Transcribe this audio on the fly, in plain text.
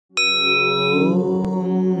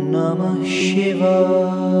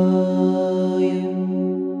Shivāya.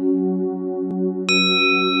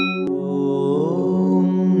 Om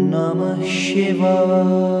Namah Shivāya.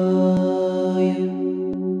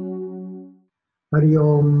 Hari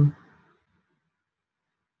Om.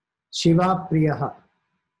 Shivaapriyaha.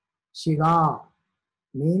 Shiva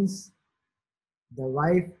means the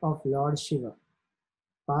wife of Lord Shiva.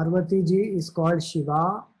 Parvati ji is called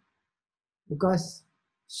Shivā because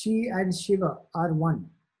she and Shiva are one.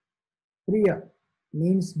 Priya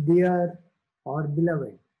means dear or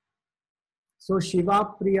beloved. So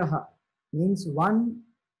Shivaapriyaha means one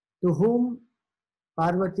to whom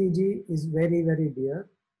Parvati ji is very, very dear.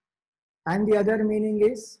 And the other meaning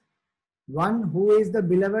is one who is the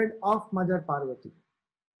beloved of Mother Parvati.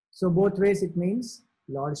 So both ways it means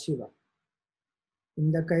Lord Shiva.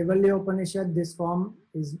 In the Kaivalya Upanishad, this form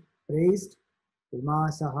is praised,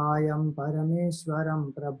 umāsahāyaṃ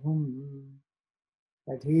paramēৎvaraṃ prabhuṃ,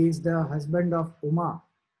 that he is the husband of Uma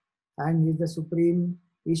and he is the supreme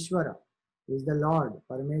Ishvara, he is the Lord,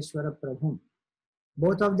 Parameshvara Prabhuṃ.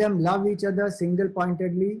 Both of them love each other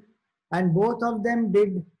single-pointedly, and both of them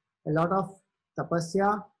did a lot of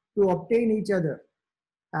tapasya to obtain each other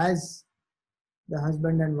as the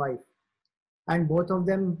husband and wife. And both of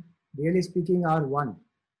them, really speaking, are one.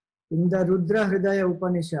 In the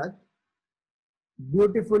rudrahrudayopanishad,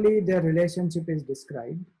 beautifully their relationship is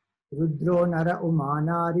described. Rudro nara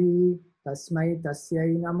umanari tasmai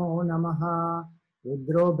tasyai namo namaha.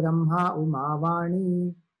 Rudro brahma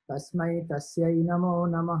umavani tasmai tasyai namo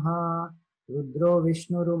namaha. Rudro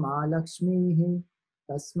vishnurumalakshmihi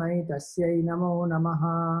tasmai tasyai namo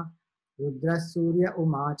namaha. Rudra surya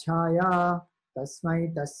umāchāya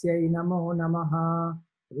tasmai tasyai namo namaha.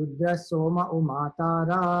 Rudra soma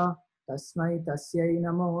umatara tasmai tasyai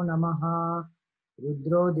namo namaha.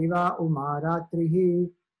 Rudro diva umaratrihi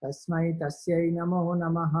tasmai tasyai namo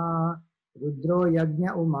namaha. Rudro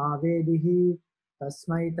yajna umavedihi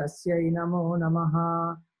tasmai tasyai namo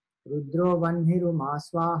namaha. Rudro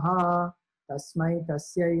vanhirumasvaha tasmai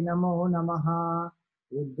tasyai namo namaha.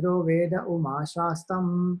 Rudro veda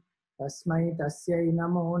umāsahāyaṃ tasmai tasyai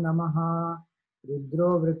namo namaha.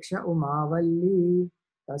 Rudro vriksha umavalli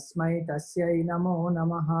tasmai tasyai namo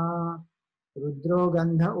namaha. Rudro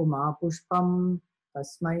gandha umapushpam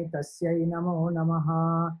tasmai tasyai namo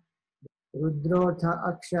namaha. Rudrotha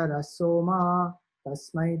akshara soma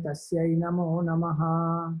tasmai tasyai namo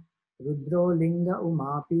namaha. Rudro linga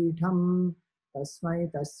umapītham tasmai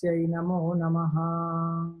tasyai namo namaha.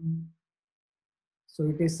 So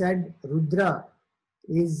it is said Rudra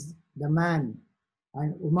is the man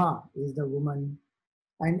and Uma is the woman,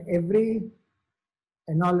 and every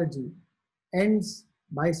analogy ends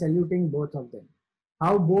by saluting both of them.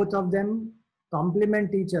 How both of them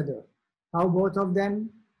complement each other, how both of them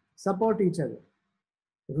support each other.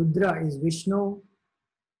 Rudra is Vishnu,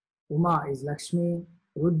 Uma is Lakshmi.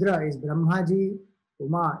 Rudra is Brahmaji,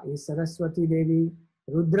 Uma is Saraswati Devi.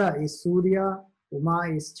 Rudra is Surya, Uma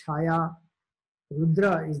is Chhaya.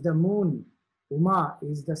 Rudra is the moon, Uma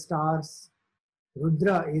is the stars.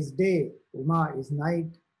 Rudra is day, Uma is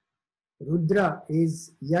night. Rudra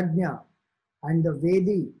is Yajna and the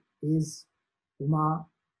Vedi is Uma.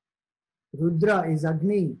 Rudra is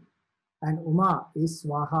Agni and Uma is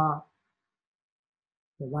Swaha,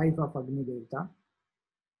 the wife of Agni Devata.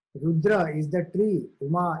 Rudra is the tree,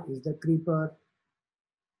 Uma is the creeper.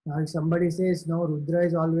 Now if somebody says, no, Rudra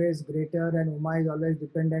is always greater and Uma is always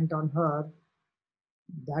dependent on her,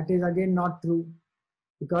 that is again not true,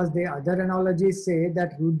 because the other analogies say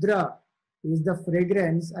that Rudra is the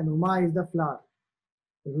fragrance and Uma is the flower.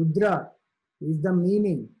 Rudra is the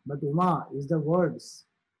meaning, but Uma is the words.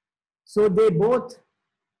 So they both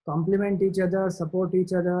complement each other, support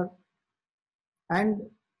each other, and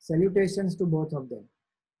salutations to both of them.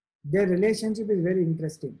 Their relationship is very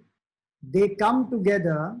interesting. They come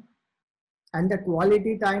together and the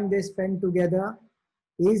quality time they spend together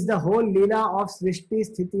is the whole Leela of Srishti,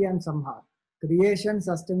 Sthiti and Samhar. Creation,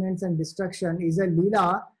 sustenance and destruction is a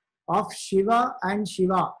Leela of Shiva and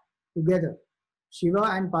Shiva together. Shiva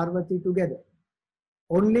and Parvati together.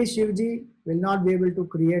 Only Shivji will not be able to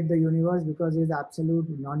create the universe because he is absolute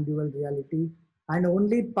non-dual reality. And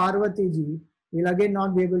only Parvati ji will again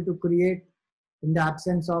not be able to create in the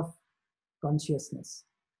absence of consciousness.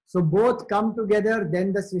 So both come together,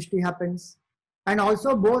 then the Srishti happens. And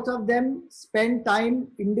also both of them spend time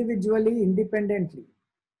individually, independently.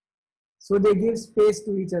 So they give space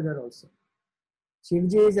to each other also.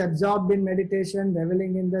 Shivji is absorbed in meditation,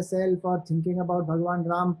 reveling in the self or thinking about Bhagavan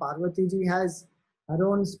Ram. Parvati ji has her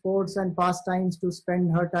own sports and pastimes to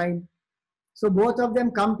spend her time. So both of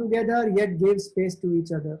them come together yet give space to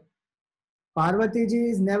each other. Parvati ji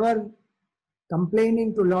is never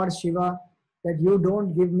complaining to Lord Shiva that you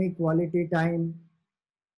don't give me quality time.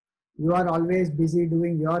 You are always busy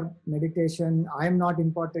doing your meditation. I am not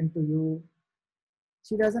important to you.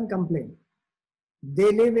 She doesn't complain.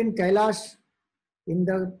 They live in Kailash in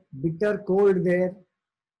the bitter cold there.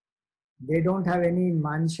 They don't have any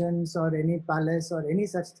mansions or any palace or any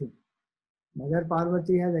such thing. Mother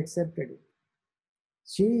Parvati has accepted it.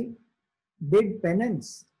 She did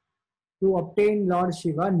penance to obtain Lord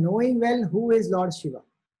Shiva, knowing well who is Lord Shiva.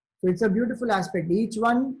 So it's a beautiful aspect. Each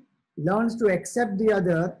one learns to accept the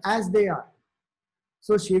other as they are.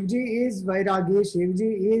 So Shivji is Vairagi.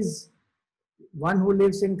 Shivji is one who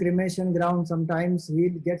lives in cremation ground. Sometimes he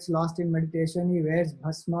gets lost in meditation. He wears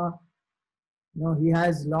bhasma. He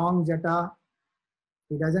has long jata.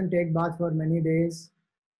 He doesn't take bath for many days.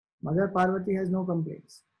 Mother Parvati has no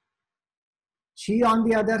complaints. She, on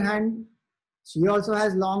the other hand, she also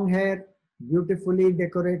has long hair, beautifully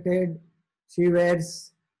decorated. She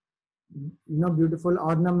wears, beautiful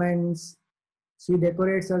ornaments. She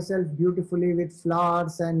decorates herself beautifully with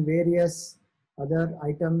flowers and various other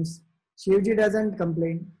items. Shivji doesn't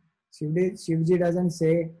complain. Shivji doesn't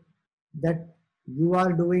say that you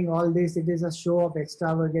are doing all this, it is a show of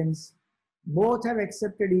extravagance. Both have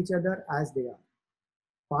accepted each other as they are.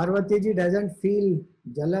 Parvati ji doesn't feel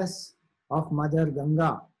jealous of Mother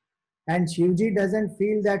Ganga, and Shivji doesn't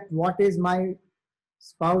feel that what is my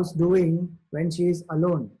spouse doing when she is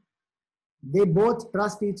alone. They both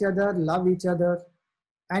trust each other, love each other,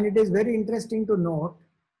 and it is very interesting to note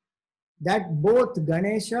that both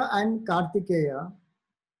Ganesha and Kartikeya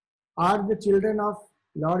are the children of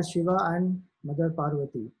Lord Shiva and Mother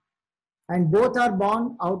Parvati, and both are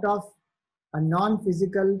born out of a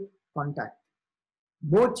non-physical contact.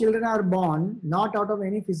 Both children are born not out of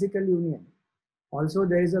any physical union. Also,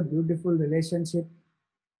 there is a beautiful relationship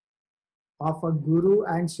of a guru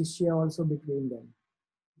and shishya also between them.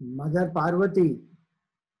 Mother Parvati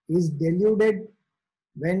is deluded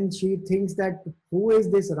when she thinks that who is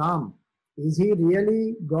this Ram? Is he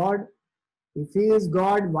really God? If he is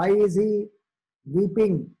God, why is he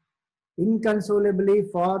weeping inconsolably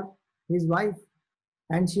for his wife?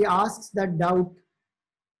 And she asks that doubt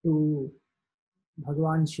to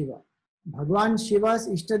Bhagwan Shiva. Bhagwan Shiva's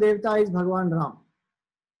Ishtadevta is Bhagwan Ram.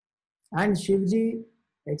 And Shivji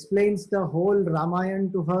explains the whole Ramayana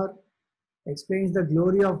to her, explains the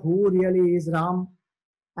glory of who really is Ram.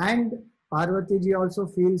 And Parvati ji also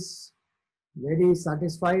feels very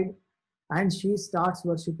satisfied and she starts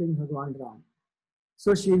worshipping Bhagwan Ram.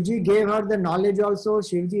 So Shivji gave her the knowledge also.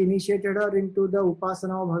 Shivji initiated her into the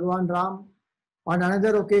upasana of Bhagwan Ram. On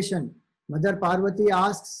another occasion, Mother Parvati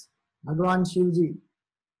asks Bhagwan Shivji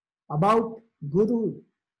about Guru.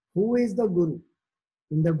 Who is the Guru?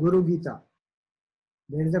 In the Guru Gita,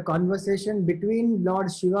 there is a conversation between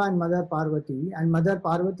Lord Shiva and Mother Parvati, and Mother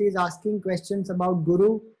Parvati is asking questions about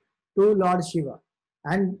Guru to Lord Shiva.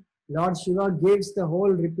 And Lord Shiva gives the whole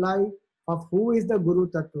reply of who is the Guru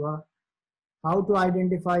Tattva, how to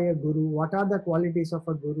identify a Guru, what are the qualities of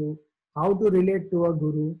a Guru, how to relate to a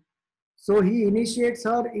Guru. So he initiates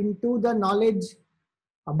her into the knowledge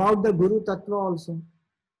about the Guru Tattva also.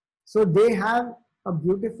 So they have a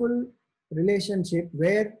beautiful relationship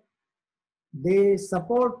where they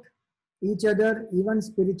support each other even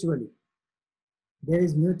spiritually. There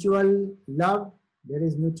is mutual love, there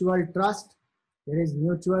is mutual trust, there is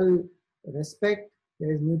mutual respect,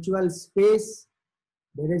 there is mutual space,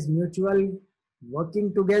 there is mutual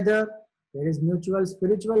working together, there is mutual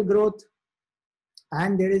spiritual growth,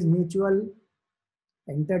 and there is mutual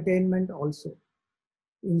entertainment also.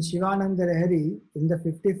 In Shivananda Lahari, in the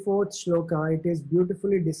 54th shloka, it is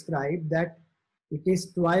beautifully described that it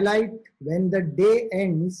is twilight when the day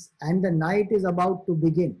ends and the night is about to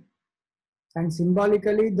begin. And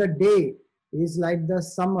symbolically, the day is like the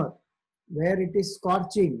summer where it is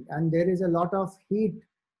scorching and there is a lot of heat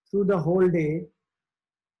through the whole day.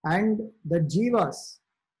 And the jivas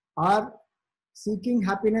are seeking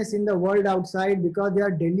happiness in the world outside because they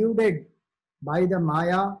are deluded by the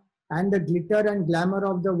maya, and the glitter and glamour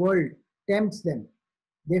of the world tempts them.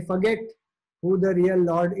 They forget who the real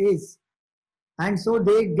Lord is. And so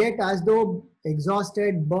they get as though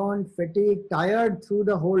exhausted, burnt, fatigued, tired through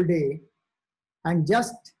the whole day. And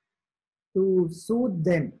just to soothe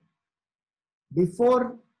them,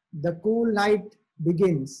 before the cool night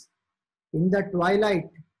begins, in the twilight,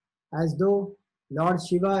 as though Lord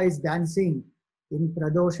Shiva is dancing in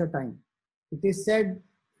Pradosha time. It is said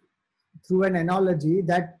through an analogy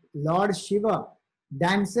that Lord Shiva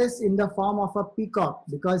dances in the form of a peacock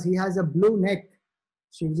because he has a blue neck.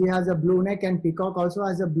 Shivji has a blue neck and peacock also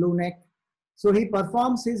has a blue neck. So he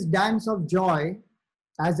performs his dance of joy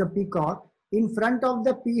as a peacock, in front of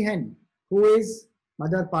the peahen, who is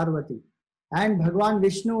Mother Parvati. And Bhagwan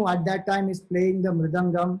Vishnu at that time is playing the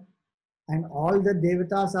mridangam, and all the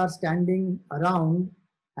devatas are standing around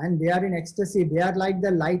and they are in ecstasy. They are like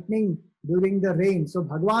the lightning during the rain. So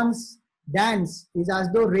Bhagwan's dance is as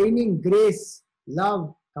though raining grace,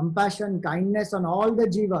 love, compassion, kindness on all the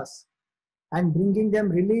jivas and bringing them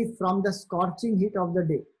relief from the scorching heat of the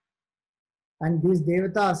day. And these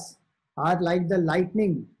devatas are like the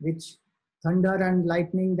lightning, which thunder and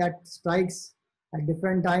lightning that strikes at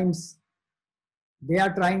different times. They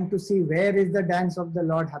are trying to see where is the dance of the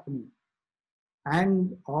Lord happening.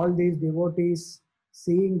 And all these devotees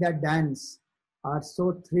seeing that dance are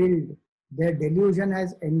so thrilled. Their delusion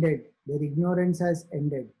has ended. Their ignorance has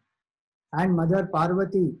ended. And Mother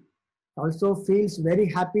Parvati also feels very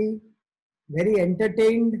happy, very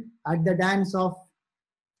entertained at the dance of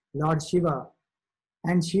Lord Shiva.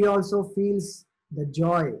 And she also feels the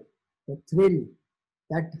joy, the thrill,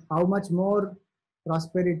 that how much more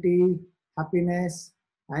prosperity, happiness,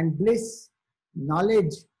 and bliss,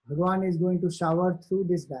 knowledge Bhagwan is going to shower through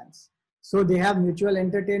this dance. So they have mutual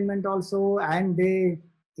entertainment also, and they,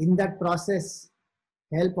 in that process,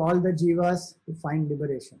 help all the jivas to find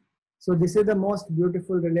liberation. So this is the most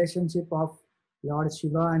beautiful relationship of Lord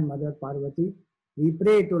Shiva and Mother Parvati. We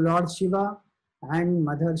pray to Lord Shiva and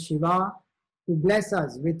Mother Shiva to bless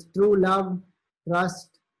us with true love,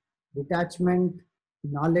 trust, detachment,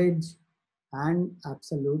 knowledge, and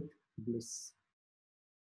absolute bliss.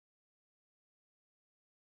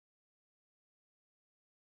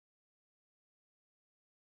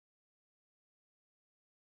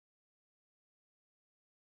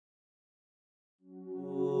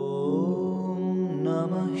 Om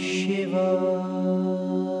Namah Shivaya.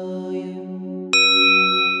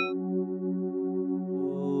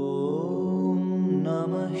 Om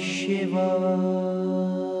Namah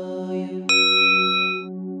Shivaya.